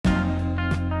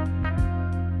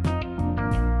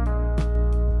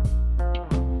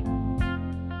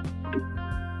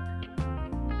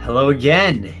Hello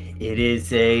again. It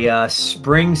is a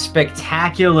spring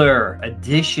spectacular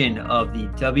edition of the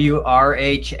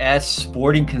WRHS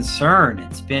Sporting Concern.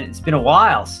 It's been a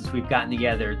while since we've gotten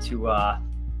together to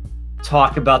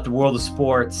talk about the world of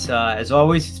sports. As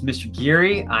always, it's Mr.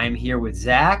 Geary. I'm here with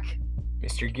Zach.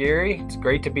 Mr. Geary, it's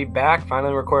great to be back.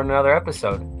 Finally recording another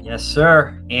episode. Yes,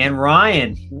 sir. And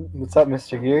Ryan. What's up,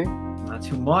 Mr. Geary? Not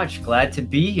too much. Glad to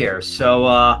be here.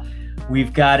 So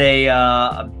we've got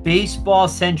a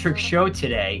baseball-centric show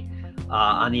today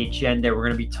on the agenda. We're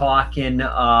going to be talking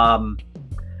a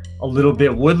little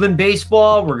bit Woodland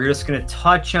baseball. We're just going to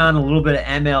touch on a little bit of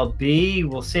MLB.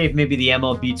 We'll save maybe the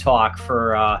MLB talk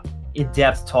for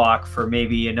in-depth talk for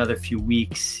maybe another few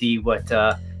weeks, see what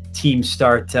teams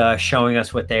start showing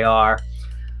us what they are.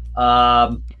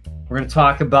 We're going to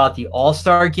talk about the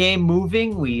All-Star game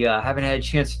moving. We haven't had a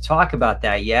chance to talk about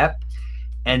that yet.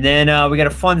 And then we got a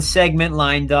fun segment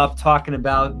lined up talking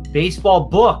about baseball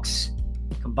books,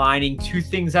 combining two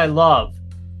things I love,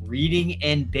 reading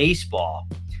and baseball.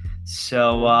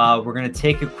 So we're going to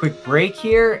take a quick break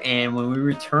here, and when we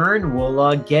return,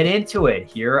 we'll get into it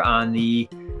here on the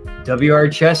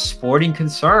WRHS Sporting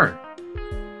Concern.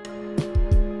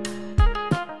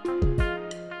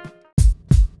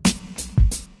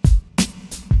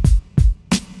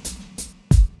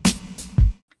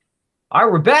 All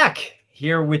right, we're back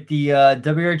here with the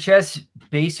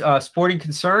WRHS Sporting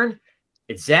Concern.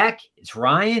 It's Zach, it's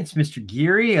Ryan, it's Mr.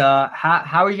 Geary.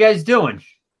 How are you guys doing?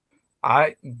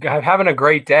 I'm having a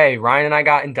great day. Ryan and I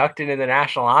got inducted into the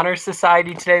National Honor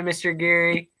Society today, Mr.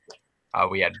 Geary.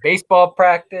 We had baseball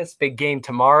practice, big game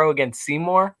tomorrow against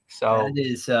Seymour. So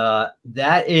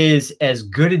that is as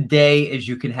good a day as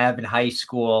you can have in high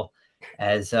school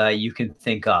as you can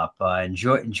think up.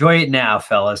 Enjoy it now,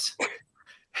 fellas.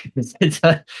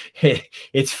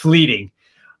 It's fleeting.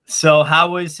 So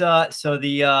how was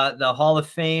the Hall of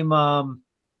Fame or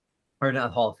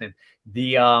not Hall of Fame,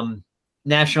 the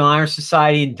National Honor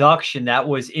Society induction? That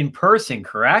was in person,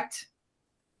 correct?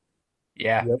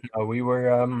 Yeah. Yep. We were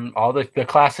all the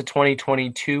class of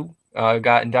 2022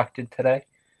 got inducted today.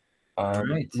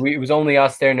 Right. It was only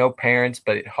us there, no parents,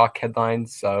 but Hawk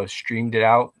Headlines streamed it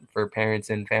out for parents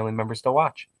and family members to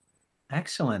watch.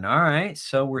 Excellent. All right.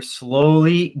 So we're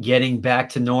slowly getting back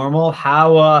to normal.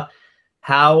 What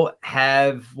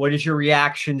is your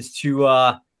reactions to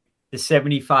the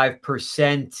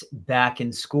 75% back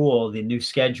in school, the new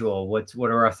schedule? What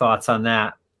are our thoughts on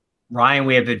that? Ryan,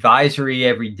 we have advisory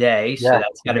every day, so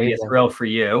that's got to be a thrill for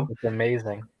you. It's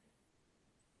amazing.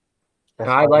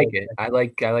 I like it. I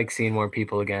like seeing more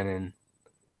people again, and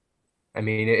I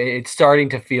mean it's starting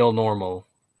to feel normal.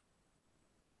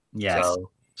 Yes. So.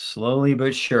 Slowly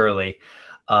but surely.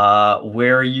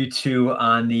 Where are you two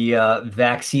on the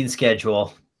vaccine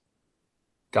schedule?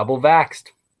 Double vaxxed.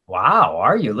 Wow,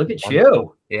 are you? Look at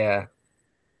you. Yeah.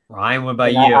 Ryan, what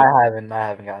about you? I haven't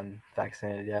gotten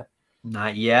vaccinated yet.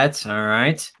 Not yet. All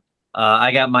right.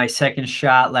 I got my second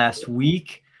shot last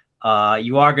week.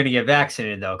 You are going to get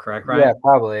vaccinated though, correct, Ryan? Yeah,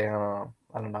 probably. I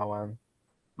don't know when.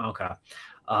 Okay.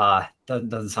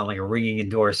 Doesn't sound like a ringing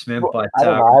endorsement, but I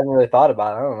don't know. I haven't really thought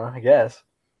about it. I don't know. I guess.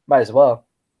 Might as well.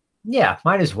 Yeah,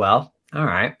 might as well. All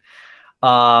right.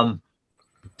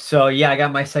 So yeah, I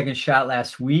got my second shot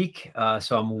last week.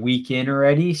 So I'm a week in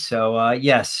already. So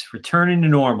yes, returning to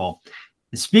normal.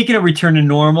 And speaking of return to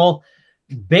normal,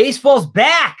 baseball's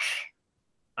back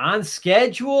on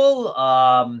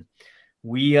schedule.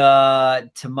 We to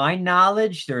my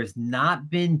knowledge, there's not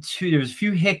been there's a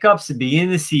few hiccups at the beginning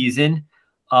of the season.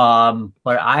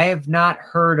 But I have not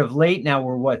heard of late. Now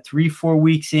we're 3-4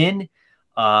 weeks in.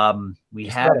 We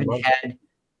haven't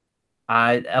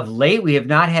had of late. We have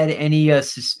not had any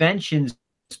suspensions,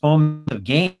 postponement of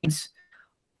games.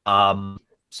 So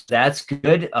that's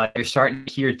good. You're starting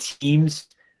to hear teams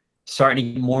starting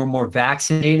to get more and more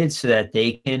vaccinated so that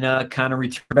they can kind of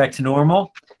return back to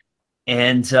normal,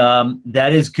 and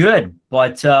that is good.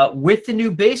 But with the new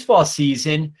baseball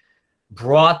season,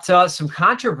 brought some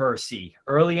controversy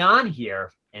early on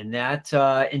here. And that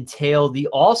entailed the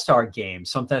All-Star game,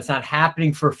 something that's not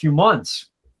happening for a few months.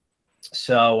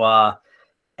 So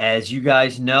as you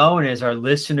guys know, and as our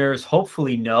listeners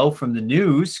hopefully know from the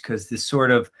news, because this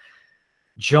sort of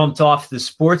jumped off the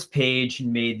sports page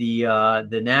and made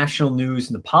the national news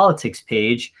and the politics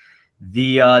page,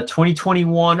 the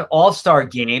 2021 All-Star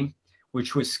game,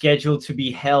 which was scheduled to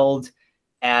be held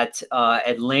at the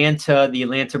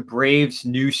Atlanta Braves'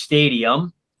 new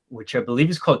stadium, which I believe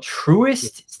is called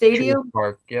Truist Stadium. Truist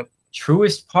Park, yep.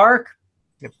 Truist Park.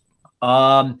 Yep.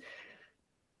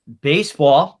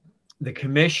 Baseball, the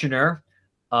commissioner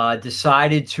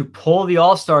decided to pull the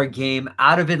All-Star game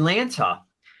out of Atlanta.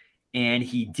 and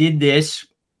he did this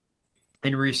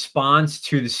in response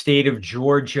to the state of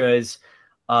Georgia's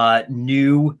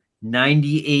new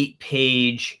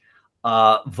 98-page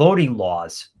voting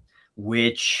laws,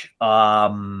 which,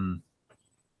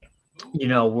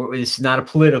 it's not a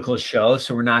political show,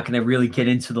 so we're not going to really get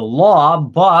into the law,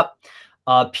 but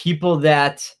people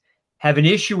that have an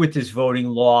issue with this voting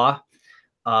law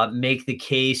make the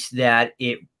case that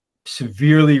it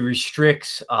severely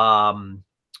restricts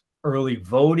early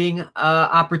voting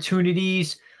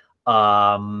opportunities,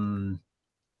 time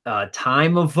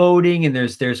of voting, and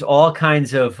there's all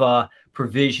kinds of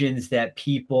provisions that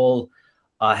people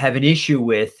have an issue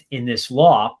with in this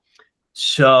law.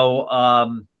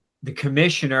 So the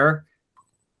commissioner,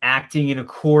 acting in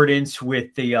accordance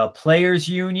with the players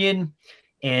union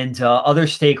and other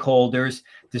stakeholders,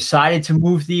 decided to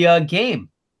move the game.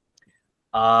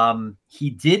 He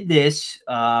did this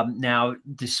now,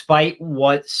 despite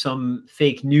what some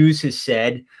fake news has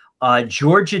said.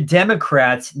 Georgia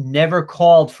Democrats never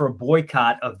called for a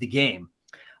boycott of the game.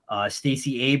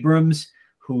 Stacey Abrams,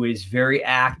 who is very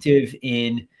active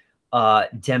in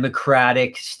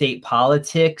Democratic state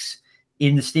politics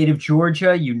in the state of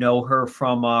Georgia, you know her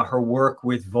from her work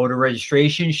with voter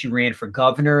registration. She ran for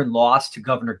governor and lost to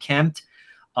Governor Kemp.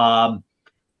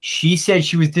 She said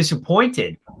she was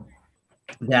disappointed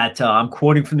that, I'm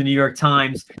quoting from the New York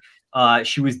Times,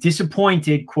 she was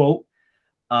disappointed, quote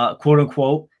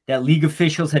unquote, that league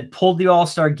officials had pulled the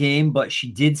All-Star game, but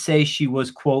she did say she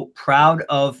was, quote, proud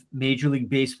of Major League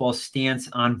Baseball's stance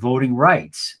on voting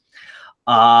rights.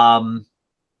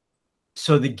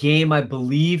 So the game, I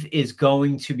believe, is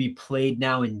going to be played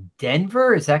now in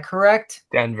Denver. Is that correct?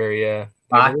 Denver, yeah.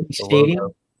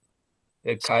 Stadium.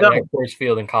 Coors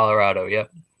Field in Colorado.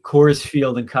 Yep. Coors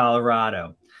Field in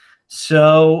Colorado.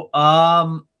 So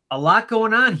a lot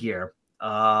going on here.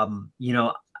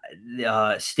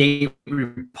 State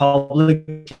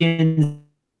Republicans,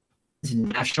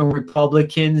 national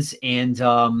Republicans, and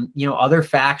other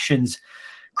factions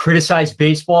criticize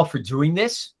baseball for doing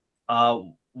this.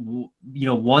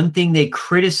 One thing they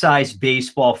criticized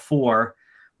baseball for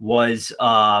was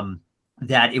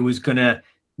that it was going to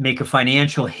make a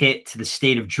financial hit to the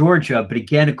state of Georgia. But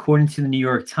again, according to the New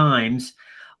York Times,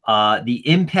 the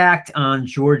impact on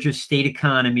Georgia's state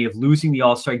economy of losing the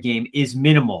All-Star game is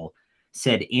minimal,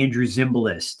 said Andrew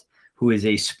Zimbalist, who is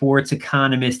a sports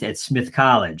economist at Smith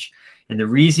College. And the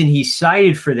reason he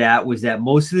cited for that was that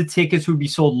most of the tickets would be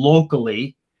sold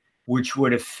locally, which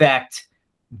would affect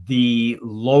the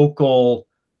local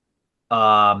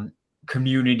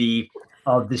community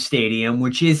of the stadium,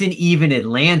 which isn't even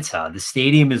Atlanta. The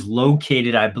stadium is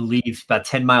located, I believe, about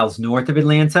 10 miles north of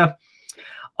Atlanta.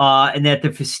 And that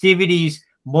the festivities,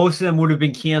 most of them would have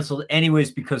been canceled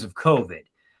anyways because of COVID.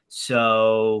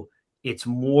 So it's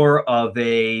more of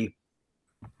a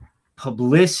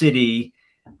publicity,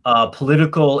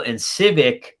 political and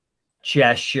civic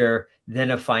gesture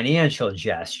than a financial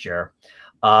gesture.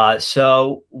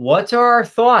 So what are our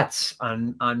thoughts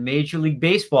on Major League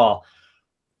Baseball,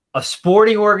 a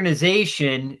sporting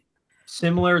organization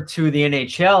similar to the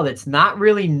NHL that's not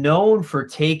really known for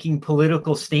taking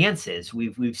political stances?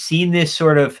 We've seen this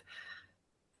sort of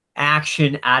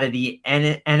action out of the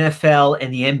NFL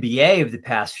and the NBA of the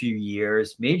past few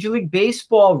years. Major League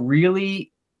Baseball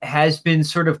really has been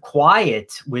sort of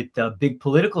quiet with the big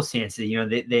political stances.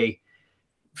 They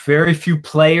very few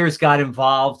players got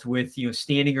involved with,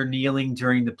 standing or kneeling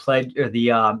during the pledge or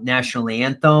the national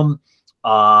anthem.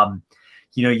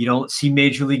 You don't see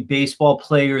Major League Baseball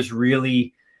players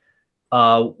really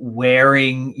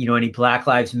wearing, any Black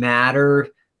Lives Matter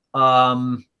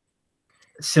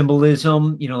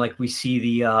symbolism, like we see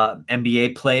the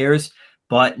NBA players.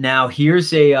 But now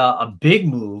here's a big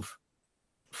move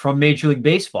from Major League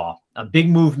Baseball, a big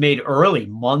move made early,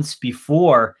 months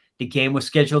before the game was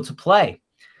scheduled to play.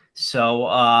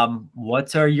 So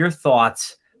what are your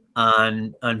thoughts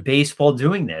on baseball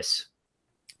doing this?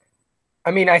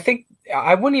 I mean, I think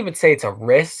I wouldn't even say it's a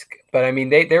risk, but I mean,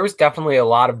 there was definitely a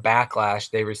lot of backlash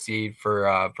they received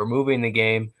for moving the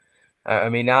game. I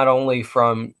mean, not only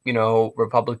from,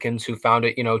 Republicans who found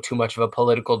it, too much of a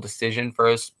political decision for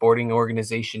a sporting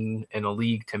organization and a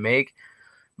league to make,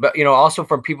 but, also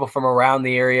from people from around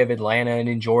the area of Atlanta and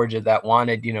in Georgia that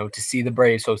wanted, to see the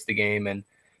Braves host the game and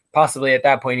possibly at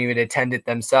that point even attend it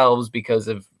themselves because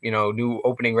of, new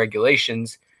opening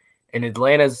regulations. And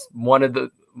Atlanta's one of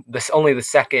only the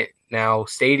second now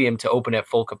stadium to open at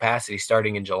full capacity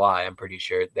starting in July. I'm pretty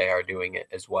sure they are doing it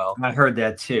as well. I heard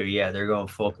that too. Yeah, they're going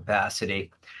full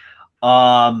capacity.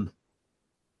 Yeah.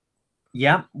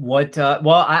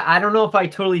 Well, I don't know if I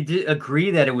totally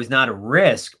agree that it was not a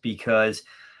risk, because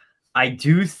I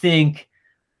do think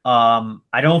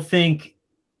I don't think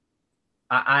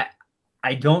I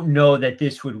don't know that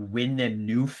this would win them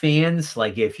new fans.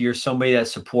 Like if you're somebody that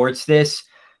supports this,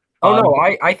 Oh no,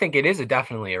 I think it is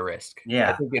definitely a risk. I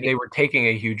yeah, think they were taking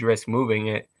a huge risk moving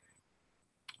it,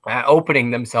 opening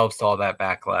themselves to all that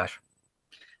backlash.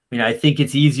 I mean, I think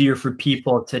it's easier for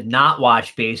people to not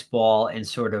watch baseball and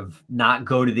sort of not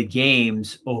go to the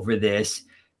games over this.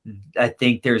 I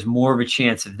think there's more of a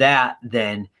chance of that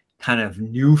than kind of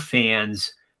new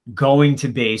fans going to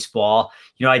baseball.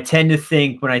 You know, I tend to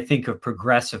think when I think of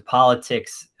progressive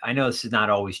politics, I know this is not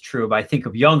always true, but I think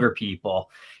of younger people.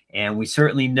 And we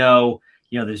certainly know,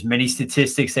 you know, there's many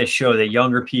statistics that show that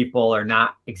younger people are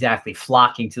not exactly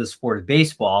flocking to the sport of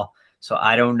baseball. So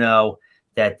I don't know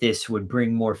that this would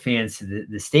bring more fans to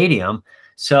the stadium.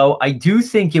 So I do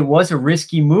think it was a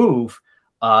risky move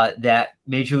that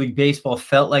Major League Baseball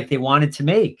felt like they wanted to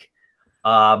make.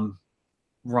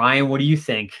 Ryan, what do you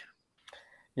think?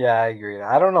 Yeah, I agree.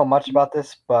 I don't know much about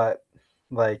this, but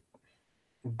like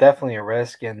definitely a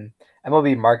risk, and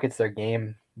MLB markets their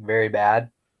game very bad.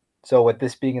 So with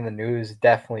this being in the news,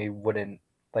 definitely wouldn't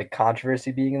like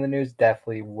controversy being in the news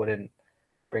definitely wouldn't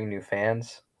bring new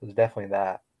fans. There's definitely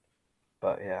that.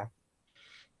 But yeah.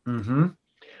 Mm-hmm.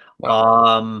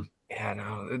 Yeah,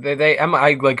 no,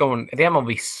 I like going. The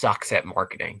MLB sucks at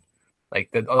marketing, like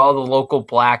all the local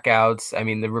blackouts. I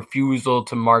mean, the refusal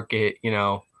to market. You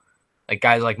know, like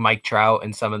guys like Mike Trout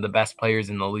and some of the best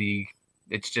players in the league.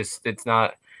 It's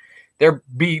not. They're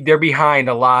behind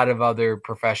a lot of other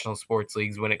professional sports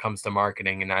leagues when it comes to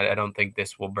marketing, and I don't think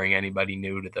this will bring anybody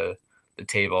new to the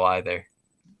table either.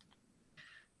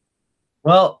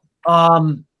 Well,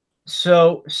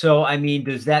 so I mean,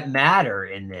 does that matter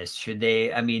in this? Should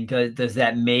they? I mean, does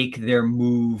that make their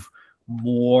move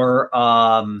more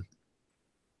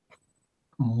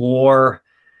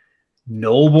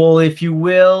noble, if you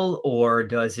will, or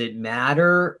does it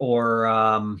matter? Or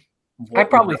I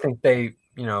probably think they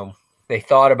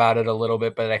thought about it a little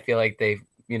bit, but I feel like the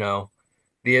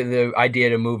idea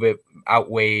to move it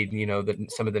outweighed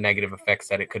some of the negative effects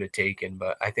that it could have taken.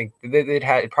 But I think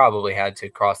it probably had to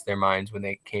cross their minds when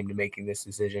they came to making this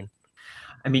decision.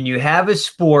 I mean, you have a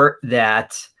sport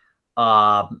that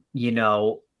those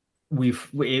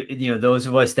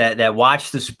of us that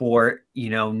watch the sport,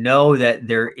 know that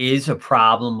there is a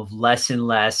problem of less and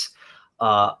less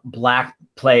black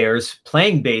players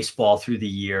playing baseball through the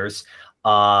years.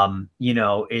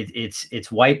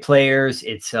 It's white players,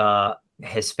 it's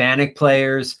Hispanic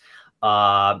players,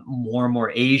 more and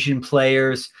more Asian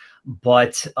players,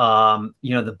 but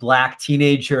the black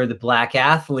teenager, the black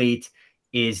athlete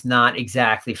is not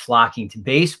exactly flocking to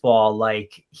baseball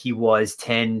like he was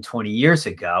 10, 20 years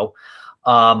ago.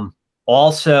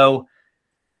 Also,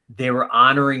 they were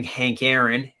honoring Hank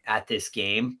Aaron at this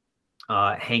game.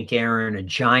 Hank Aaron, a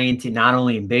giant, not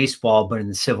only in baseball, but in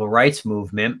the civil rights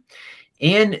movement.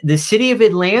 And the city of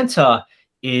Atlanta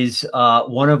is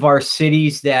one of our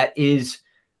cities that is,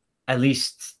 at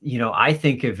least, I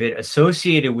think of it,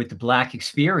 associated with the Black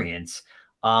experience.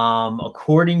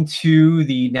 According to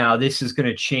now this is going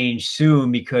to change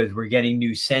soon because we're getting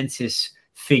new census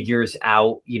figures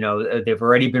out. They've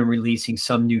already been releasing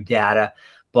some new data,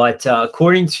 but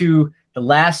according to the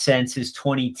last census,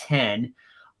 2010,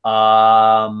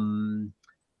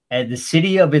 and the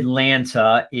city of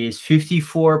Atlanta is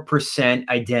 54%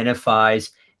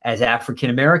 identifies as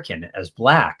African-American, as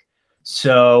Black.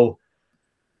 So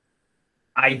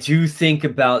I do think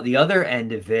about the other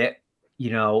end of it,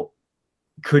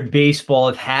 could baseball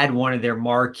have had one of their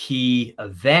marquee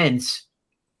events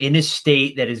in a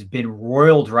state that has been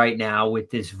roiled right now with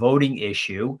this voting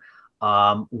issue,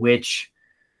 which,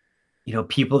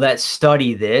 people that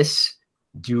study this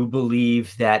do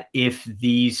believe that if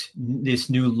this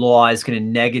new law is going to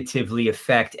negatively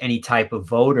affect any type of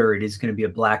voter, it is going to be a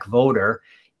Black voter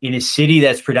in a city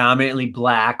that's predominantly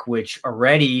Black, which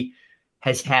already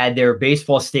has had their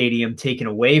baseball stadium taken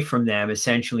away from them,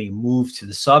 essentially moved to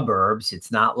the suburbs.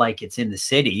 It's not like it's in the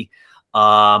city.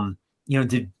 Did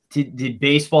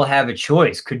baseball have a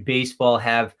choice? Could baseball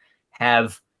have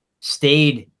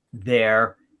stayed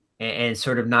there and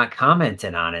sort of not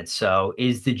commented on it? So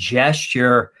is the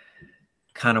gesture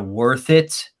kind of worth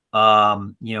it?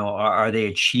 Are they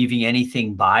achieving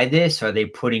anything by this? Are they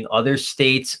putting other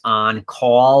states on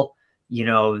call,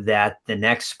 that the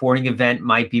next sporting event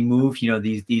might be moved?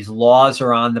 These laws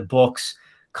are on the books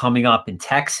coming up in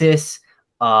Texas.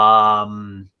 I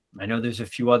know there's a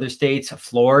few other states.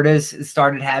 Florida's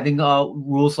started having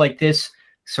rules like this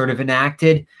sort of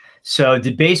enacted. So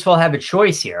did baseball have a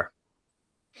choice here?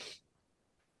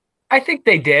 I think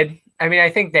they did. I mean, I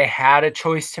think they had a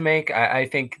choice to make. I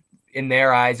think in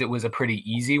their eyes, it was a pretty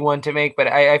easy one to make. But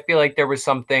I feel like there were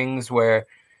some things where,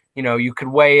 you could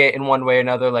weigh it in one way or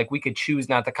another. Like we could choose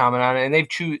not to comment on it, and they've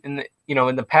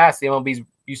in the past, the MLB's,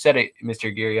 you said it,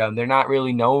 Mr. Geary, they're not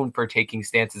really known for taking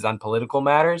stances on political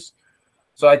matters.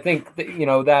 So I think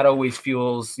that, that always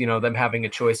fuels, them having a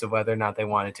choice of whether or not they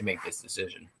wanted to make this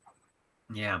decision.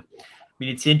 Yeah. I mean,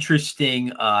 it's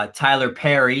interesting. Tyler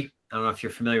Perry, I don't know if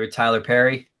you're familiar with Tyler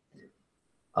Perry.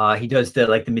 He does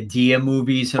the Medea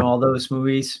movies and all those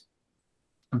movies.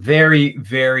 Very,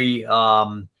 very,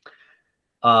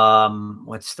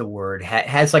 what's the word?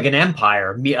 Has like an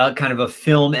empire, kind of a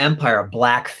film empire, a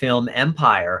black film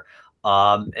empire,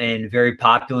 and very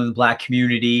popular in the black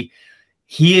community.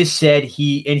 He has said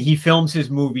he films his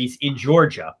movies in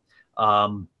Georgia.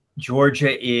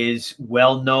 Georgia is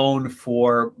well known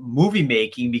for movie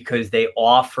making because they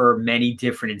offer many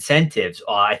different incentives.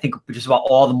 I think just about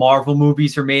all the Marvel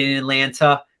movies are made in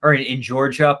Atlanta or in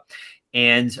Georgia.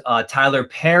 And Tyler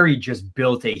Perry just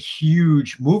built a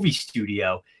huge movie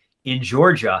studio in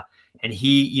Georgia. And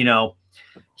he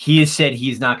has said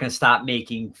he's not going to stop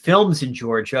making films in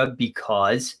Georgia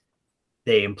because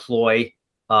they employ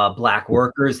black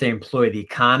workers. They employ the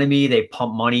economy. They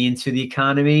pump money into the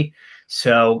economy.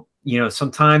 So,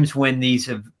 sometimes when these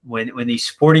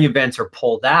sporting events are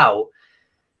pulled out,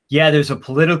 yeah, there's a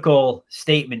political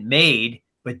statement made,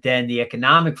 but then the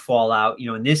economic fallout,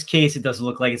 in this case, it doesn't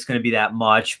look like it's going to be that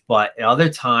much, but at other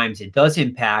times it does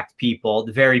impact people,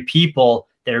 the very people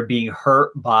that are being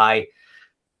hurt by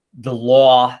the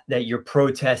law that you're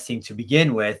protesting to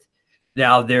begin with.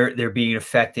 Now they're being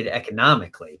affected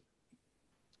economically.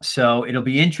 So it'll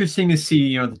be interesting to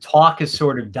see, the talk has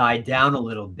sort of died down a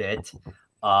little bit.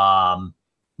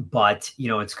 But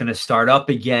it's going to start up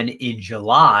again in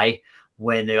July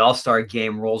when the All-Star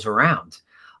game rolls around.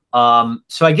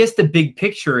 So I guess the big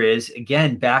picture is,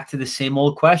 again, back to the same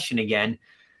old question again.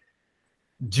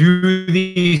 Do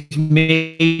these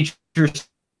major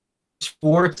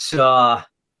sports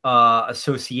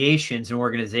associations and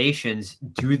organizations,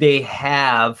 do they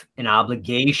have an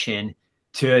obligation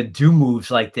to do moves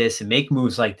like this and make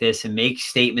moves like this and make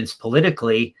statements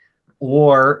politically?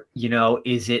 Or,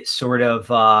 is it sort of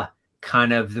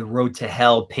kind of the road to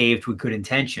hell paved with good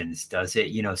intentions? Does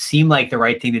it, seem like the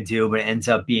right thing to do, but it ends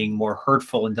up being more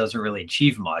hurtful and doesn't really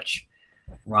achieve much?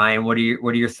 Ryan, what are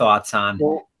your thoughts on?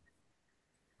 Well,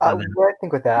 what I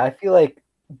think with that, I feel like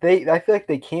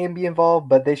they can be involved,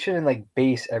 but they shouldn't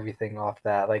base everything off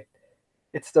that.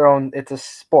 It's their own. It's a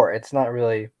sport. It's not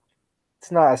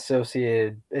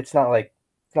associated. It's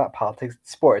not politics.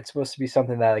 It's sport. It's supposed to be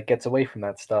something that gets away from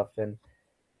that stuff. And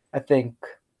I think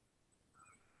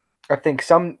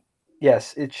some,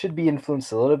 yes, it should be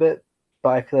influenced a little bit,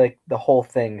 but I feel like the whole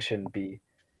thing shouldn't be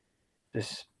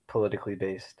just politically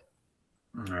based.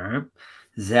 All right.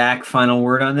 Zach, final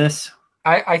word on this?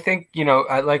 I think,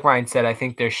 like Ryan said, I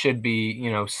think there should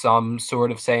be, some sort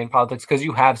of say in politics because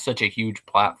you have such a huge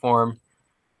platform.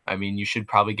 I mean, you should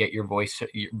probably get your voice,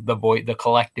 the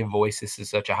collective voice. This is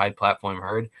such a high platform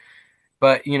heard.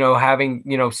 But,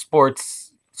 having,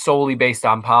 sports solely based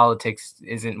on politics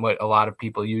isn't what a lot of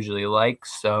people usually like.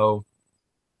 So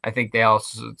I think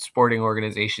sporting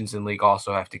organizations and league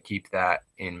also have to keep that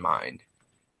in mind.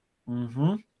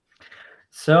 Mm-hmm.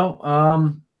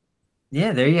 So,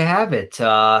 yeah, there you have it.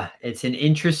 It's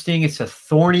a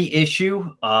thorny issue.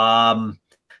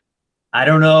 I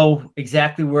don't know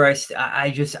exactly where I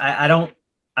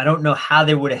don't know how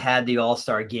they would have had the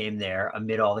All-Star game there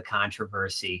amid all the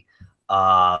controversy.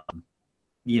 In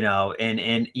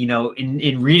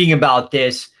reading about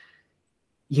this,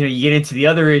 you get into the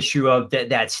other issue of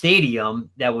that stadium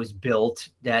that was built.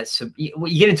 You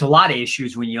get into a lot of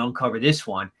issues when you uncover this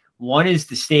one. One is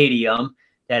the stadium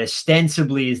that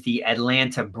ostensibly is the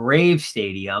Atlanta Braves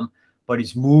stadium, but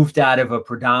is moved out of a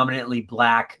predominantly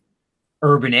black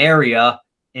urban area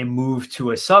and moved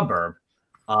to a suburb.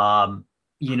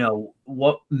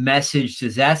 What message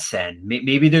does that send?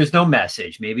 Maybe there's no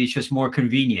message. Maybe it's just more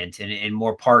convenient and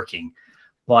more parking.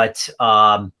 But,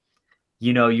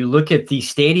 you look at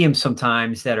these stadiums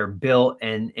sometimes that are built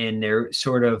and they're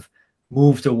sort of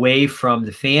moved away from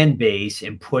the fan base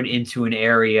and put into an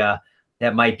area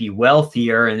that might be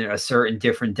wealthier and a certain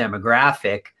different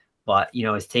demographic, but,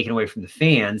 it's taken away from the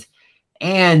fans.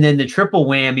 And then the triple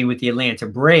whammy with the Atlanta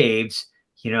Braves,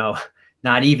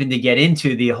 not even to get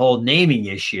into the whole naming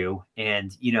issue.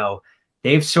 And,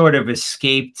 they've sort of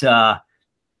escaped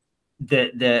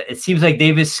it seems like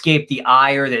they've escaped the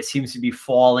ire that seems to be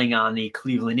falling on the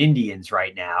Cleveland Indians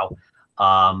right now.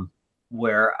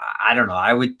 Where I don't know,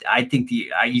 I think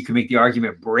you can make the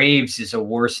argument Braves is a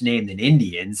worse name than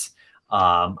Indians.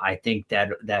 I think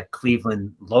that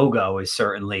Cleveland logo is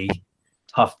certainly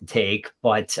tough to take,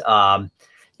 but so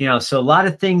a lot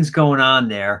of things going on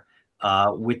there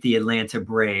with the Atlanta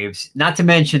Braves. Not to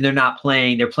mention they're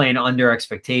playing under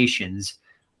expectations,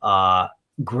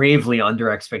 gravely under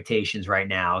expectations right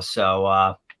now. So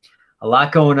a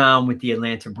lot going on with the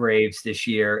Atlanta Braves this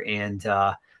year, and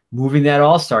moving that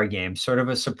All-Star game, sort of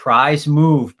a surprise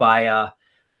move by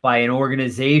an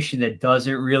organization that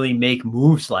doesn't really make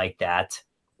moves like that.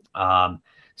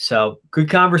 So good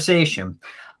conversation.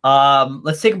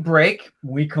 Let's take a break.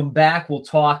 When we come back, we'll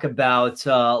talk about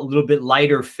a little bit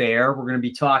lighter fare. We're going to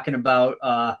be talking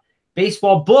about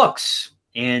baseball books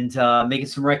and making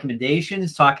some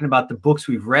recommendations, talking about the books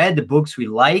we've read, the books we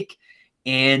like,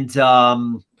 and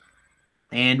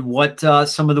what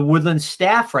some of the Woodland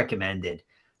staff recommended.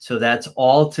 So that's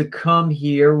all to come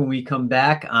here when we come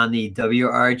back on the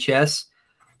WRHS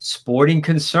Sporting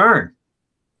Concern.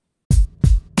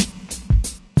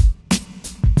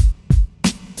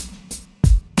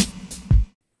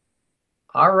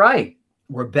 All right,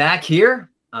 we're back here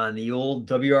on the old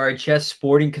WRHS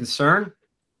Sporting Concern.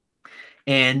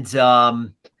 And I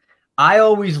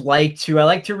like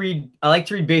to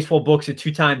read baseball books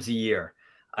 2 times a year.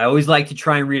 I always like to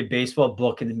try and read a baseball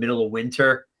book in the middle of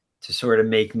winter to sort of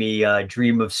make me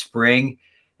dream of spring.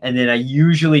 And then I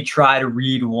usually try to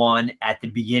read one at the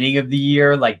beginning of the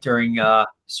year, like during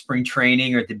spring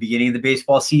training or at the beginning of the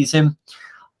baseball season.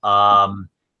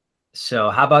 So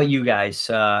how about you guys?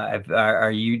 Do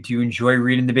you enjoy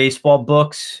reading the baseball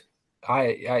books?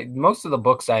 I most of the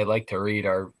books I like to read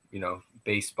are,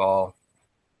 baseball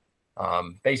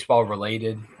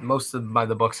related. Most of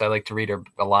the books I like to read are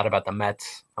a lot about the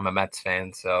Mets. I'm a Mets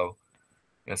fan, so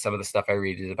some of the stuff I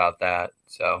read is about that.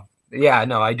 So yeah,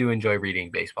 no, I do enjoy reading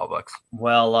baseball books.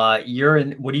 Well, what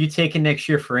are you taking next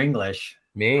year for English?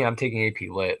 Me, I'm taking AP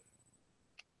Lit.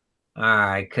 All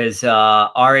right, because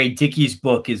R.A. Dickey's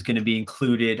book is going to be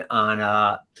included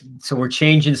on so we're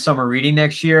changing summer reading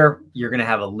next year. You're going to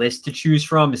have a list to choose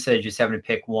from instead of just having to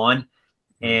pick one.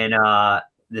 And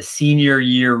the senior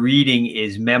year reading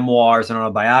is memoirs and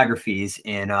autobiographies,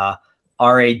 and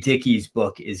R.A. Dickey's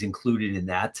book is included in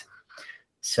that.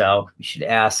 So you should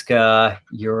ask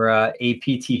your AP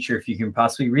teacher if you can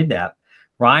possibly read that.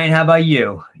 Ryan, how about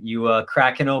you? You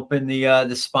cracking open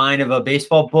the spine of a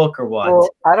baseball book or what? Well,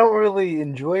 I don't really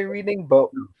enjoy reading, but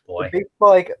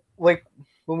baseball, like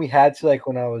when we had to, like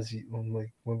when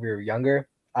we were younger,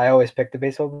 I always picked a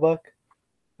baseball book.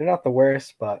 They're not the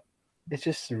worst, but it's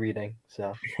just reading.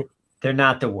 So they're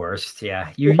not the worst.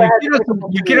 Yeah, you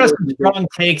get us some strong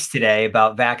takes today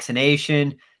about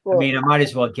vaccination. Well, I mean, I might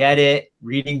as well get it.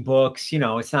 Reading books,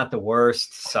 it's not the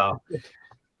worst. So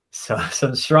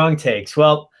some strong takes.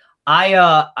 Well,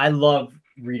 I love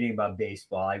reading about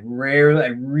baseball. I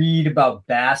read about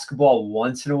basketball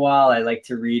once in a while. I like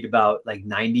to read about like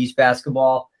 90s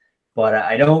basketball, but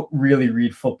I don't really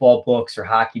read football books or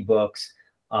hockey books.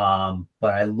 But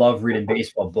I love reading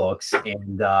baseball books,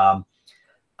 and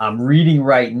I'm reading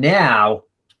right now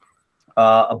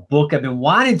a book I've been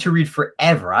wanting to read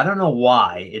forever. I don't know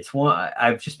why. It's one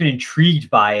I've just been intrigued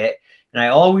by it, and I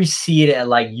always see it at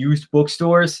like used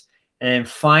bookstores. And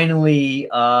finally,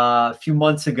 a few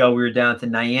months ago, we were down at the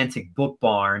Niantic Book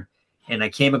Barn, and I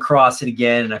came across it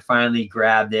again, and I finally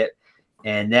grabbed it.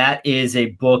 And that is a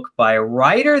book by a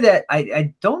writer that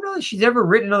I don't know that she's ever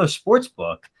written another sports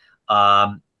book.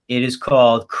 It is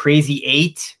called Crazy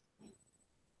 8.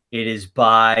 It is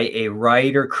by a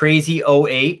writer, Crazy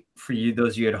 08, for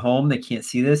those of you at home that can't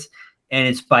see this. And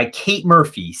it's by Kate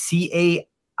Murphy,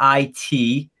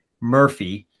 C-A-I-T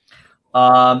Murphy.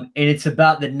 And it's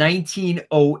about the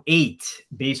 1908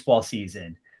 baseball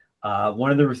season.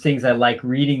 One of the things I like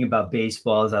reading about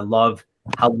baseball is I love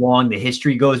how long the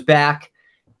history goes back.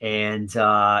 And,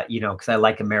 because I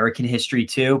like American history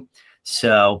too.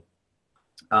 So,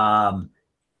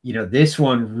 this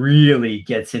one really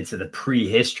gets into the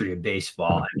prehistory of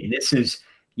baseball. I mean, this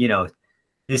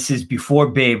is before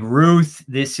Babe Ruth.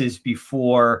 This is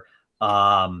before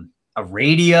a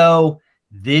radio.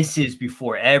 This is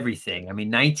before everything. I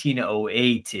mean,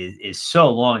 1908 is so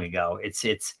long ago. It's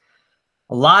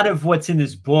a lot of what's in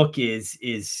this book is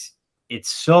it's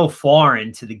so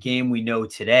foreign to the game we know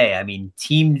today. I mean,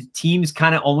 teams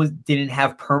kind of almost didn't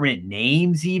have permanent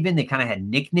names even. They kind of had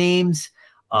nicknames.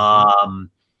 And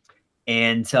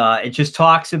it just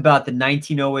talks about the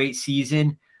 1908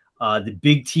 season. The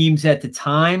big teams at the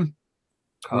time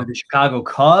were the Chicago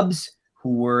Cubs,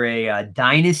 who were a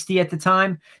dynasty at the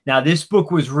time. Now, this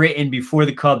book was written before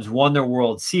the Cubs won their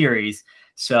World Series.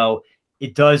 So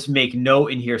it does make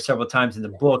note in here several times in the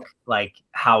book, like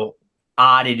how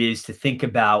odd it is to think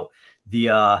about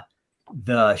the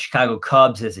Chicago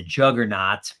Cubs as a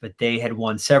juggernaut, but they had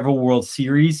won several World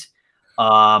Series.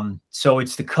 So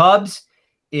it's the Cubs,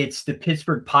 it's the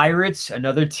Pittsburgh Pirates,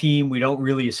 another team we don't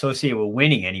really associate with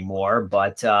winning anymore,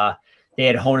 but they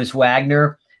had Honus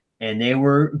Wagner, and they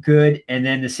were good. And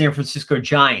then the San Francisco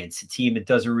Giants, a team that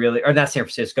doesn't really, or not San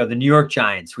Francisco, the New York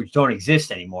Giants, which don't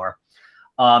exist anymore.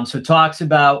 So it talks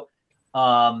about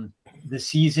the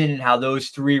season and how those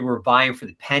three were vying for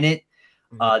the pennant.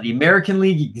 The American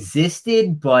League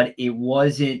existed, but it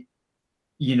wasn't,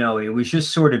 it was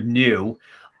just sort of new.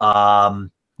 The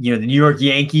New York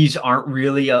Yankees aren't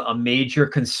really a major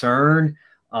concern.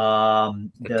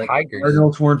 The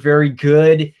Cardinals weren't very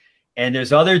good. And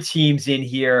there's other teams in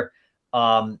here.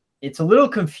 It's a little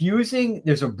confusing.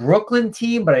 There's a Brooklyn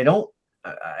team, but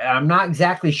I'm not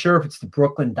exactly sure if it's the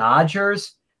Brooklyn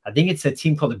Dodgers. I think it's a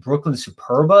team called the Brooklyn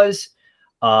Superbas.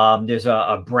 There's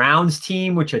a Browns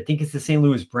team, which I think is the St.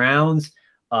 Louis Browns.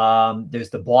 There's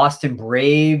the Boston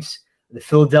Braves, the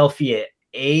Philadelphia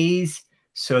A's.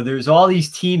 So there's all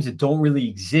these teams that don't really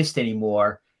exist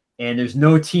anymore. And there's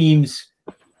no teams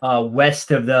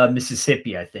west of the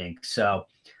Mississippi, I think. So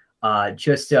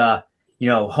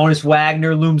Honus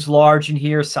Wagner looms large in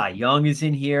here. Cy Young is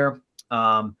in here.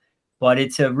 But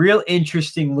it's a real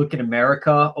interesting look at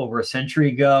America over a century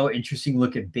ago, interesting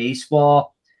look at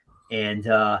baseball. And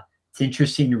it's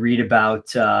interesting to read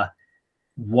about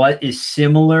what is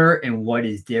similar and what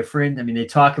is different. I mean, they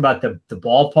talk about the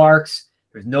ballparks.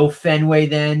 There's no Fenway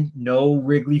then, no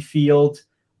Wrigley Field,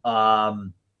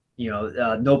 no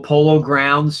Polo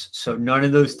Grounds. So none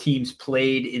of those teams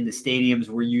played in the stadiums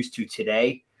we're used to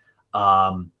today.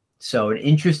 So an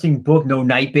interesting book, no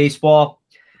night baseball.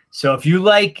 So if you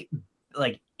like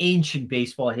ancient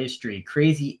baseball history,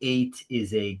 Crazy 8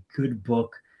 is a good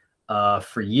book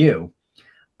for you.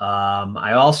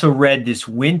 I also read this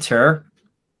winter,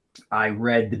 I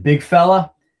read The Big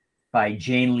Fella by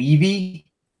Jane Levy.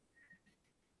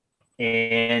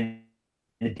 And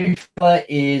The Big Fella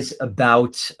is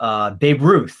about Babe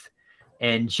Ruth.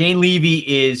 And Jane Levy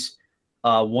is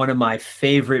one of my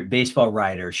favorite baseball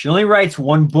writers. She only writes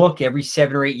one book every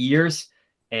 7 or 8 years.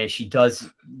 And she does,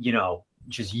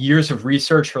 just years of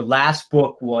research. Her last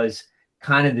book was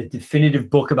kind of the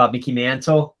definitive book about Mickey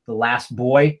Mantle, The Last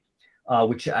Boy,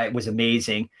 which was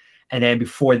amazing. And then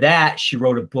before that, she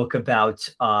wrote a book about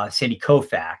Sandy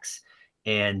Koufax.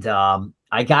 And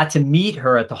I got to meet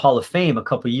her at the Hall of Fame a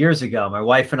couple of years ago. My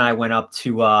wife and I went up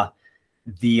to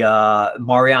the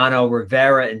Mariano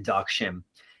Rivera induction.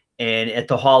 And at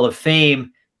the Hall of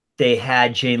Fame, they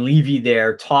had Jane Levy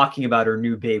there talking about her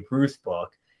new Babe Ruth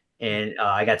book. And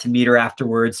I got to meet her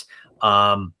afterwards.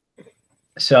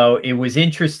 So it was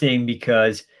interesting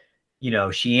because,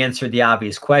 she answered the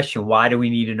obvious question, why do we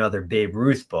need another Babe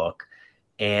Ruth book?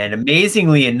 And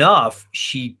amazingly enough,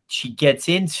 she gets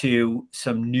into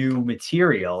some new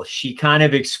material. She kind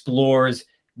of explores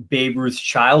Babe Ruth's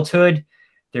childhood.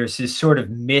 There's this sort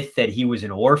of myth that he was an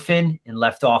orphan and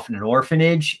left off in an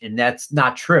orphanage, and that's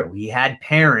not true. He had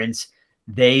parents.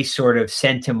 They sort of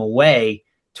sent him away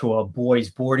to a boys'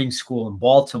 boarding school in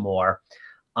Baltimore.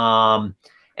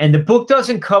 And the book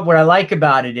doesn't cover, what I like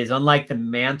about it is, unlike the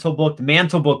Mantle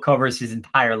book covers his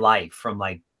entire life from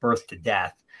like birth to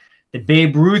death. The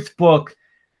Babe Ruth book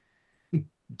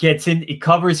it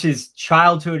covers his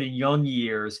childhood and young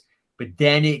years, but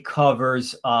then it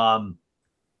covers the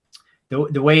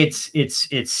way it's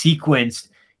sequenced.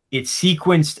 It's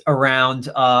sequenced around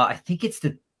I think it's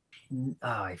the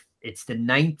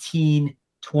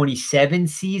 1927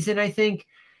 season. I think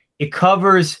it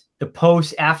covers the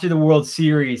post after the World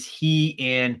Series. He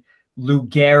and Lou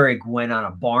Gehrig went on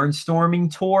a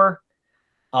barnstorming tour,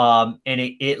 and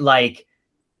it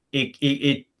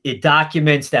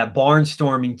documents that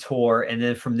barnstorming tour, and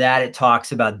then from that it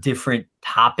talks about different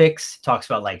topics. It talks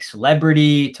about like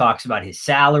celebrity, it talks about his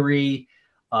salary,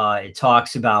 it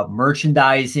talks about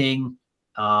merchandising,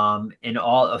 and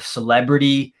all of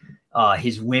celebrity,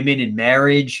 his women in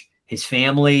marriage, his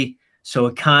family. So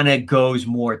it kind of goes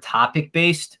more topic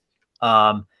based.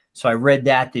 So I read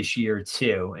that this year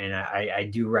too, and I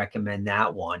do recommend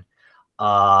that one.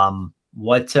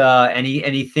 What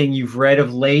anything you've read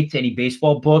of late? Any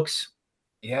baseball books?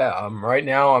 Yeah, right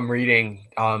now I'm reading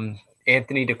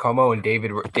Anthony DiComo and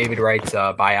David Wright's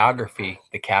biography,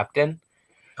 The Captain.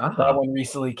 Uh-huh. That one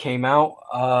recently came out.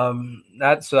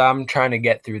 So I'm trying to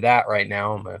get through that right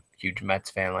now. I'm a huge Mets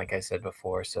fan, like I said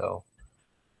before, so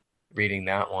reading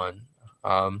that one.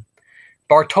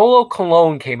 Bartolo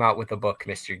Colon came out with a book,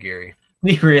 Mr. Geary.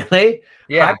 Really?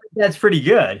 Yeah, that's pretty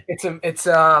good. It's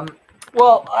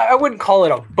well, I wouldn't call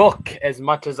it a book as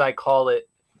much as I call it,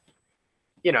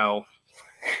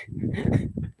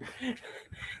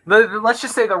 let's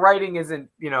just say the writing isn't,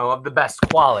 of the best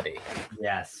quality.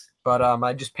 Yes. But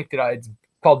I just picked it out. It's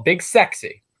called Big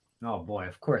Sexy. Oh boy,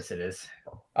 of course it is.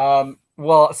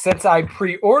 Well, since I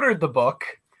pre-ordered the book,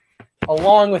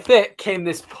 along with it came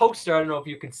this poster. I don't know if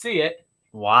you can see it.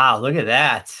 Wow, look at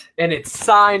that. And it's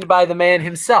signed by the man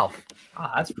himself. Oh,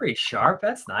 that's pretty sharp.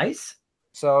 That's nice.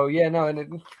 So yeah, no,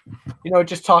 and it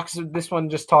just talks. This one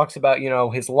just talks about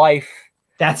his life.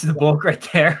 That's the book right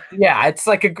there. Yeah, it's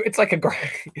like a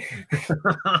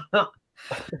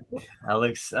That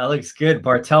looks good.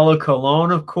 Bartolo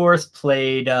Colon, of course,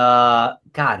 played God,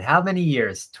 how many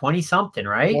years? 20 something,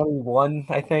 right? 21,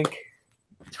 I think.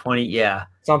 20, yeah.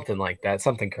 Something like that.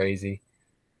 Something crazy.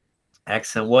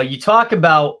 Excellent. Well, you talk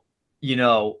about,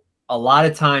 a lot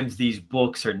of times these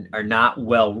books are not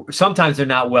sometimes they're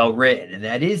not well written, and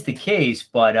that is the case,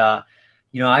 but I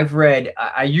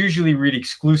usually read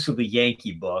exclusively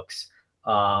Yankee books.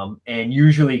 And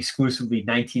usually exclusively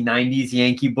 1990s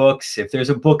Yankee books. If there's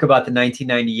a book about the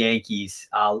 1990 Yankees,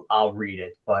 I'll read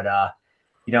it. But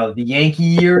the Yankee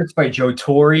Years by Joe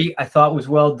Torre, I thought was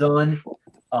well done.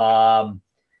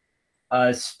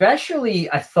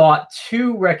 Especially, I thought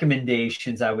two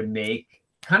recommendations I would make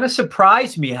kind of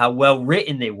surprised me how well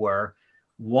written they were.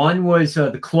 One was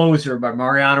The Closer by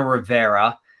Mariano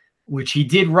Rivera, which he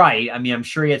did write. I mean, I'm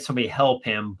sure he had somebody help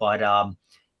him, but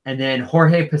and then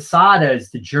Jorge Posada's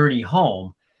The Journey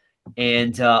Home.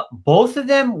 And both of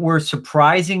them were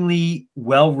surprisingly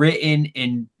well written,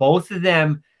 and both of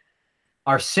them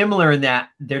are similar in that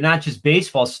they're not just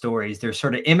baseball stories, they're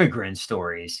sort of immigrant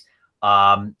stories.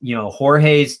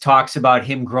 Jorge's talks about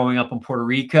him growing up in Puerto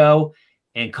Rico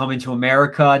and coming to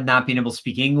America, not being able to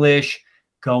speak English,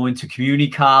 going to community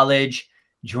college,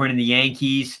 joining the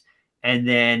Yankees. And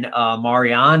then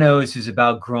Mariano's is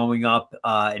about growing up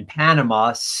in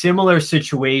Panama. Similar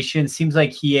situation. Seems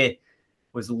like he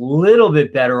was a little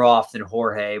bit better off than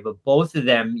Jorge, but both of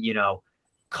them,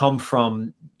 come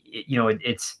from,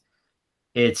 it's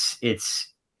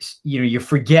you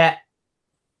forget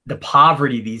the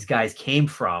poverty these guys came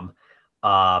from.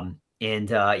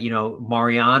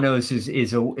 Mariano's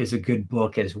is a good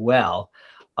book as well.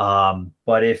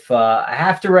 But if I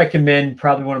have to recommend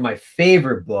probably one of my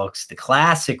favorite books, the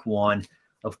classic one,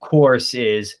 of course,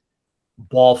 is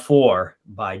Ball 4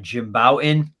 by Jim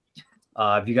Bouton.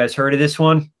 Have you guys heard of this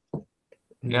one?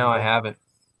 No, I haven't.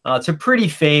 It's a pretty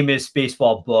famous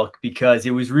baseball book because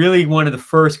it was really one of the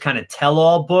first kind of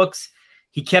tell-all books.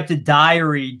 He kept a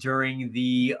diary during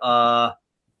the, I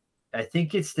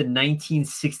think it's the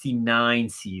 1969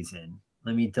 season.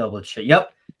 Let me double check.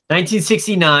 Yep,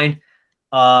 1969.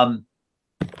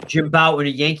 Jim Bouton, a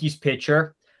Yankees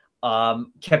pitcher,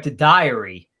 kept a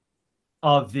diary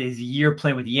of his year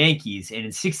playing with the Yankees. And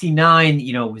in 69,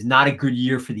 it was not a good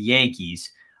year for the Yankees.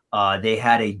 They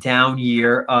had a down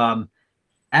year.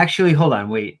 Actually, hold on.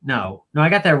 Wait, no, I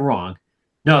got that wrong.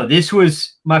 No, this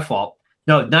was my fault.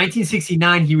 No,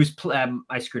 1969, he was,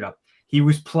 I screwed up. He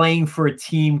was playing for a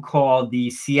team called the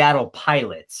Seattle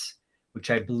Pilots,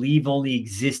 which I believe only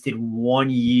existed 1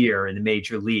 year in the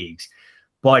major leagues.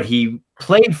 But he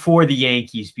played for the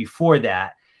Yankees before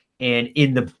that. And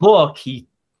in the book, he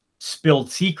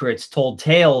spilled secrets, told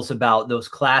tales about those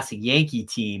classic Yankee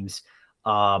teams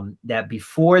that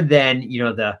before then,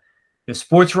 the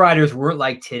sports writers weren't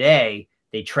like today.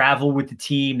 They traveled with the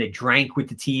team. They drank with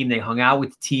the team. They hung out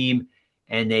with the team.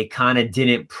 And they kind of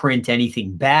didn't print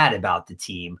anything bad about the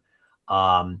team.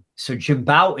 So Jim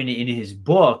Bouton, in his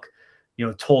book,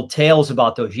 told tales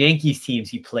about those Yankees teams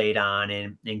he played on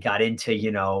and got into,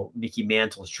 Mickey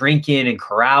Mantle's drinking and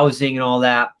carousing and all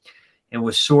that, and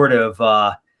was sort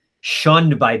of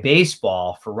shunned by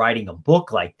baseball for writing a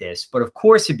book like this. But of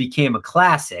course it became a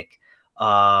classic.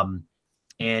 And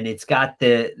it's got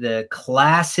the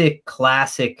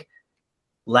classic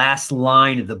last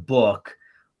line of the book.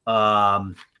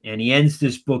 And he ends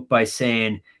this book by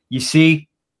saying, you see,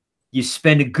 you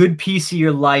spend a good piece of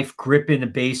your life gripping a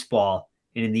baseball,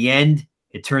 and in the end,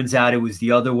 it turns out it was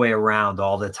the other way around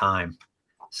all the time.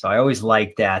 So I always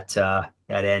like that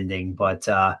ending. But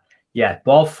yeah,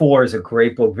 Ball 4 is a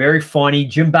great book, very funny.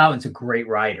 Jim Bouton's a great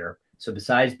writer. So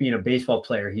besides being a baseball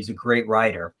player, he's a great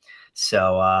writer.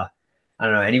 So I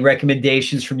don't know, any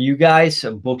recommendations from you guys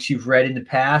of books you've read in the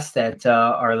past that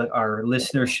our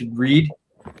listeners should read?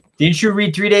 Didn't you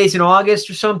read 3 Days in August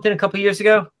or something a couple years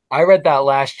ago? I read that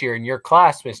last year in your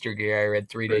class, Mr. Gear. I read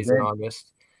 3 Days in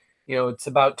August. It's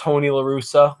about Tony La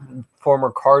Russa,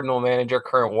 former Cardinal manager,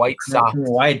 current White Sox.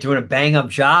 White doing a bang-up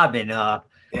job in current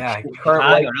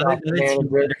White Sox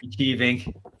manager.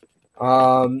 Achieving.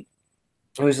 It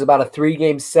was about a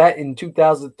 3-game set in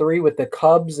 2003 with the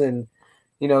Cubs, and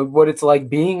what it's like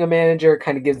being a manager.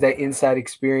 Kind of gives that inside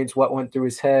experience, what went through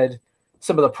his head,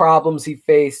 some of the problems he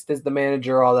faced as the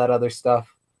manager, all that other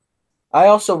stuff. I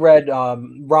also read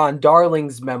Ron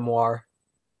Darling's memoir.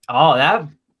 Oh, that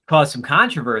caused some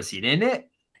controversy, didn't it?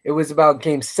 It was about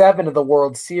Game 7 of the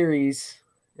World Series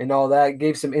and all that. It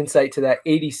gave some insight to that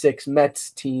 86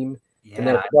 Mets team in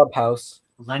their clubhouse.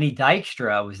 Lenny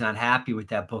Dykstra was not happy with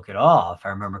that book at all, if I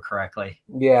remember correctly.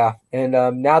 Yeah, and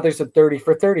now there's a 30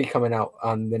 for 30 coming out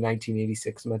on the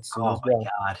 1986 Mets team as well. Oh, my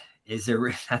God. Is there?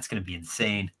 That's going to be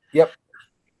insane. Yep.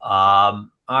 All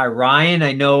right, Ryan,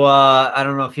 I know I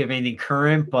don't know if you have anything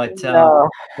current, but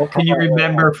what can you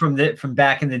remember from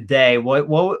back in the day? What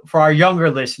for our younger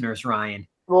listeners, Ryan?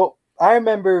 Well, I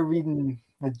remember reading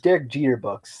the Derek Jeter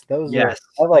books. I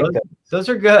like those. Those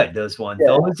are good. Those ones. Yeah.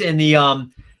 Those and the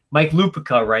Mike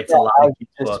Lupica writes a lot of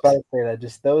books. About to say that.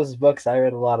 Just those books. I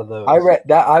read a lot of those. I read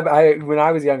that. I when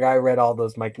I was younger, I read all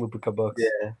those Mike Lupica books.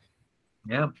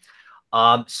 Yeah.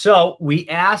 So we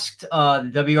asked the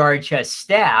WRHS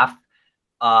staff.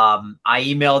 I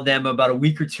emailed them about a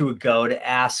week or two ago to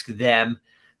ask them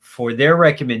for their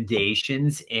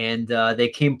recommendations, and they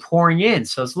came pouring in.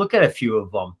 So let's look at a few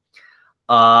of them.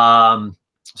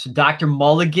 So Dr.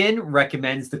 Mulligan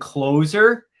recommends The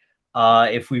Closer.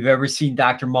 If we've ever seen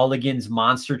Dr. Mulligan's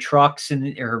monster trucks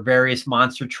and her various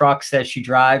monster trucks that she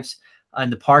drives in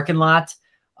the parking lot,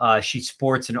 she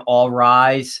sports an All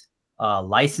Rise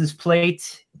license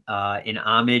plate in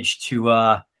homage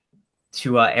to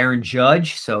Aaron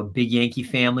Judge. So big Yankee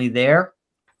family there.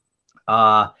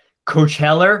 Coach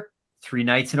Heller, 3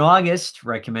 Nights in August.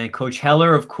 Recommend Coach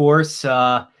Heller, of course.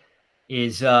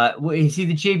 Is he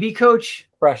the JV coach?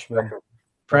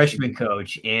 Freshman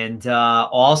coach, and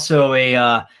also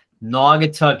a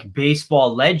Naugatuck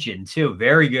baseball legend too.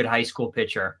 Very good high school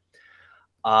pitcher.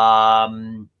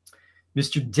 Mr.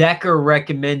 Decker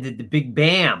recommended The Big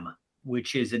Bam,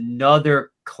 which is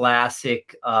another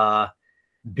classic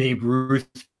Babe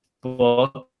Ruth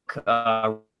book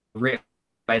written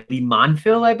by Lee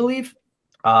Montville, I believe.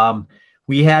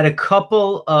 We had a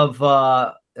couple of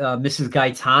Mrs.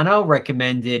 Gaetano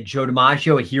recommended Joe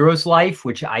DiMaggio, A Hero's Life,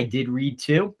 which I did read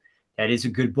too. That is a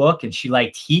good book. And she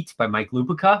liked Heat by Mike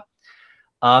Lupica.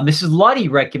 Mrs. Luddy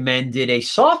recommended a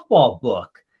softball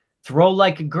book, Throw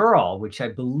Like a Girl, which I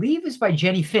believe is by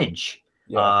Jenny Finch.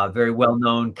 Very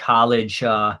well-known college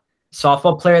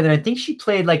softball player that I think she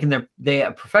played like in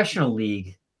the professional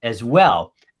league as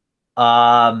well.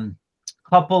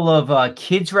 Couple of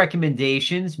kids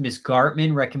recommendations. Miss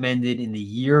Gartman recommended In the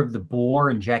Year of the Boar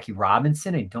and Jackie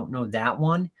Robinson. I don't know that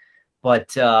one,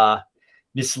 but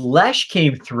Miss Lesh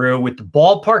came through with The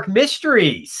Ballpark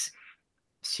Mysteries,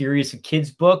 a series of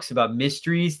kids books about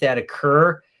mysteries that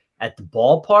occur at the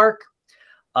ballpark.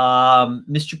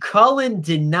 Mr. Cullen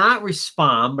did not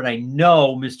respond, but I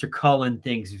know Mr. Cullen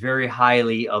thinks very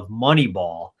highly of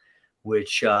Moneyball,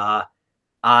 which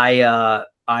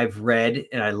I've read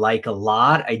and I like a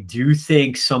lot. I do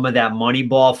think some of that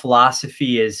Moneyball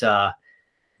philosophy is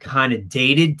kind of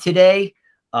dated today.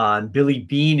 Billy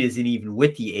Beane isn't even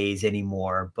with the A's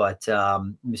anymore, but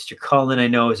Mr. Cullen, I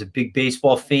know, is a big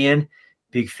baseball fan,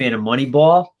 big fan of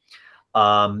Moneyball.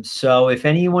 So if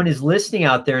anyone is listening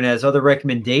out there and has other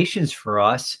recommendations for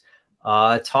us,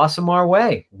 toss them our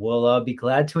way. We'll be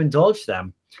glad to indulge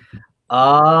them.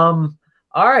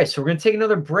 All right, so we're going to take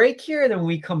another break here. Then when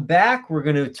we come back, we're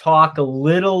going to talk a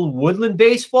little Woodland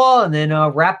baseball and then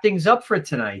wrap things up for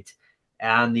tonight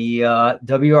on the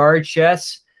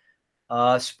WRHS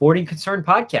Sporting Concern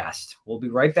podcast. We'll be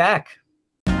right back.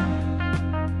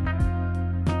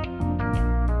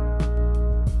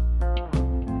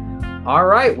 All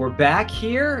right, we're back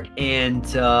here and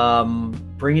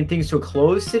bringing things to a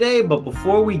close today. But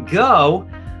before we go,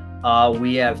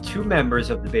 we have 2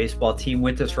 members of the baseball team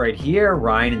with us right here,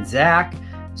 Ryan and Zach.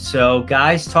 So,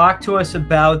 guys, talk to us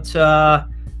about the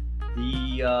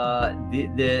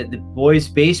boys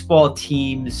baseball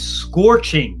team's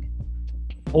scorching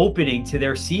opening to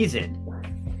their season.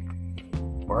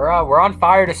 We're on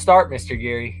fire to start, Mr.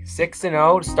 Geary.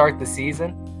 6-0 to start the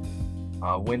season.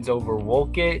 Wins over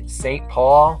Wolcott, St.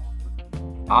 Paul,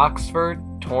 Oxford,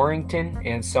 Torrington,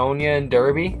 Ansonia, and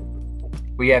Derby.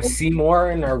 We have Seymour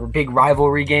in our big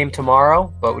rivalry game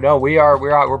tomorrow, but no,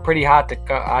 we're pretty hot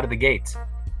to out of the gates.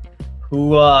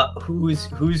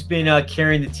 Who's been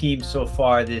carrying the team so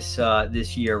far this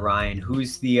year, Ryan? Who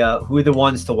are the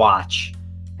ones to watch?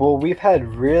 Well, we've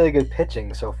had really good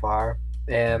pitching so far,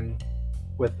 and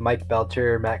with Mike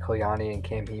Belcher, Matt Kalyani, and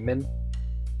Cam Heeman.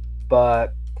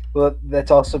 But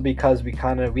that's also because we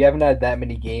haven't had that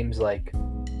many games like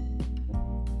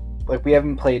we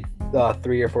haven't played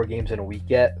 3 or 4 games in a week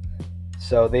yet.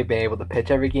 so they've been able to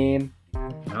pitch every game.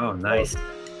 Oh, nice.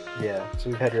 Yeah, so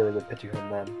we've had really good pitching from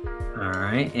them. All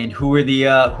right, and who are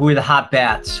the hot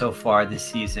bats so far this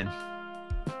season?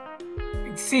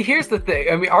 See, here's the thing.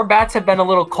 I mean, our bats have been a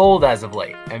little cold as of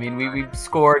late. I mean, we've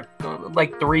scored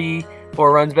like 3-4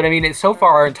 runs, but I mean, so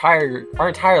far our entire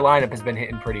lineup has been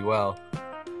hitting pretty well.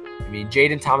 I mean,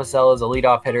 Jaden Tomasello is a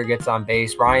leadoff hitter, gets on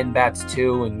base. Ryan bats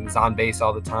 2 and is on base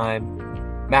all the time.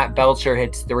 Matt Belcher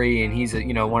hits 3, and he's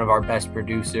one of our best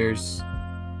producers.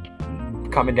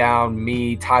 Coming down,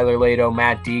 me, Tyler Lato,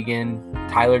 Matt Deegan,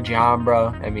 Tyler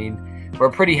Giambra. I mean, we're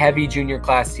a pretty heavy junior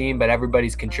class team, but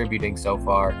everybody's contributing so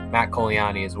far. Matt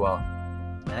Coliani as well.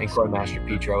 And Corey Master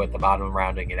Petro at the bottom,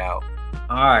 rounding it out.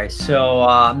 All right, so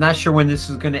I'm not sure when this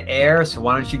is going to air, so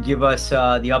why don't you give us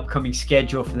the upcoming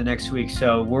schedule for the next week?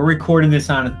 So we're recording this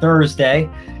on a Thursday,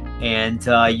 and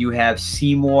you have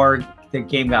Seymour. The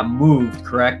game got moved,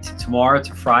 correct? Tomorrow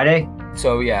to Friday?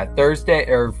 So, yeah,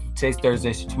 today's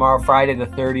Thursday. So tomorrow, Friday the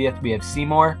 30th, we have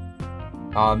Seymour.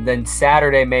 Then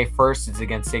Saturday, May 1st, is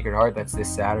against Sacred Heart. That's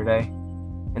this Saturday.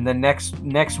 And then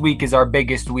next week is our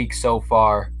biggest week so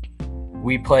far.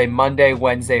 We play Monday,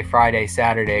 Wednesday, Friday,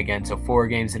 Saturday again. So 4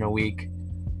 games in a week.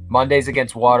 Monday's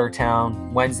against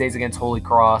Watertown. Wednesday's against Holy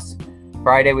Cross.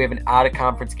 Friday, we have an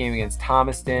out-of-conference game against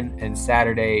Thomaston. And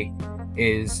Saturday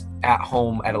is at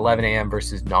home at 11 a.m.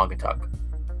 versus Naugatuck.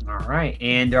 All right.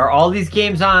 And are all these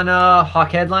games on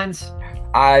Hawk Headlines?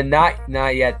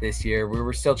 Not yet this year. We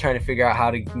were still trying to figure out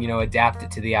how to, adapt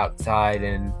it to the outside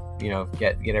and,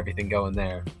 get everything going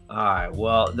there. All right.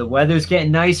 Well, the weather's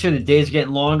getting nicer. The days are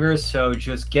getting longer. So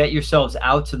just get yourselves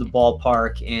out to the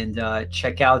ballpark and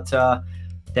check out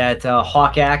that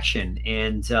Hawk action.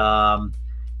 And,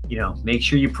 make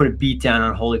sure you put a beat down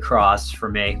on Holy Cross for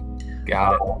me.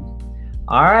 Got it.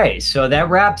 All right, so that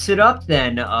wraps it up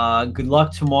then. Good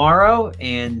luck tomorrow.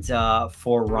 And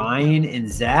for Ryan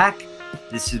and Zach,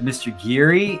 this is Mr.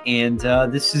 Geary, and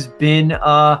this has been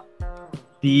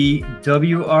the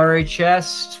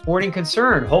WRHS Sporting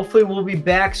Concern. Hopefully we'll be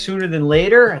back sooner than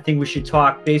later. I think we should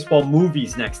talk baseball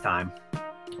movies next time.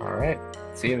 All right.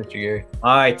 See you, Mr. Geary.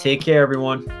 All right, take care,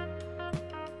 everyone.